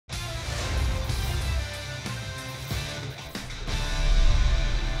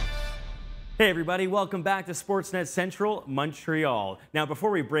Hey everybody, welcome back to Sportsnet Central Montreal. Now before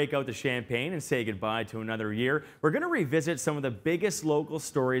we break out the champagne and say goodbye to another year, we're going to revisit some of the biggest local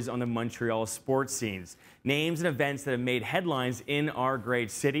stories on the Montreal sports scenes. Names and events that have made headlines in our great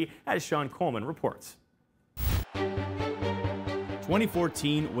city, as Sean Coleman reports.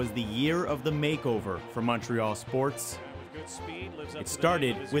 2014 was the year of the makeover for Montreal sports. It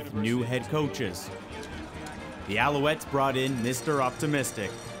started with new head coaches. The Alouettes brought in Mr.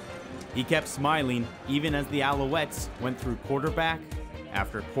 Optimistic. He kept smiling even as the Alouettes went through quarterback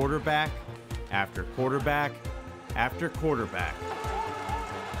after quarterback after quarterback after quarterback.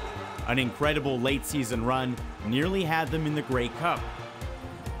 An incredible late season run nearly had them in the Grey Cup.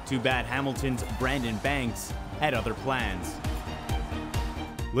 Too bad Hamilton's Brandon Banks had other plans.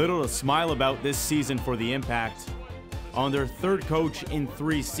 Little to smile about this season for the Impact. On their third coach in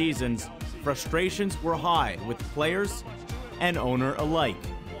 3 seasons, frustrations were high with players and owner alike.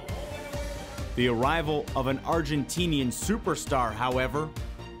 The arrival of an Argentinian superstar, however,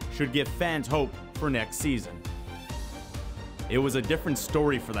 should give fans hope for next season. It was a different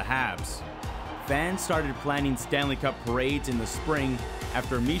story for the Habs. Fans started planning Stanley Cup parades in the spring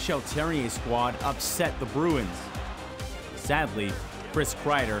after Michel Terrier's squad upset the Bruins. Sadly, Chris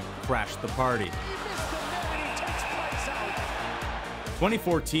Kreider crashed the party.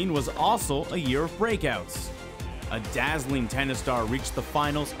 2014 was also a year of breakouts. A dazzling tennis star reached the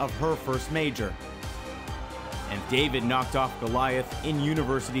finals of her first major. And David knocked off Goliath in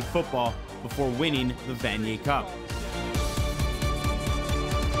university football before winning the Vanier Cup.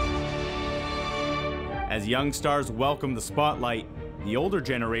 As young stars welcomed the spotlight, the older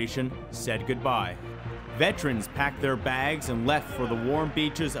generation said goodbye. Veterans packed their bags and left for the warm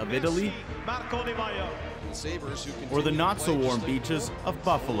beaches of Italy or the not-so-warm beaches of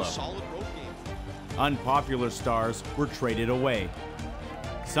Buffalo. Unpopular stars were traded away.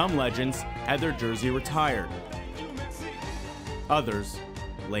 Some legends had their jersey retired. Others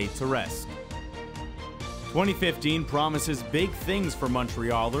laid to rest. 2015 promises big things for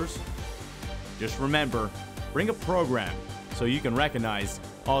Montrealers. Just remember, bring a program so you can recognize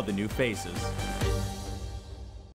all the new faces.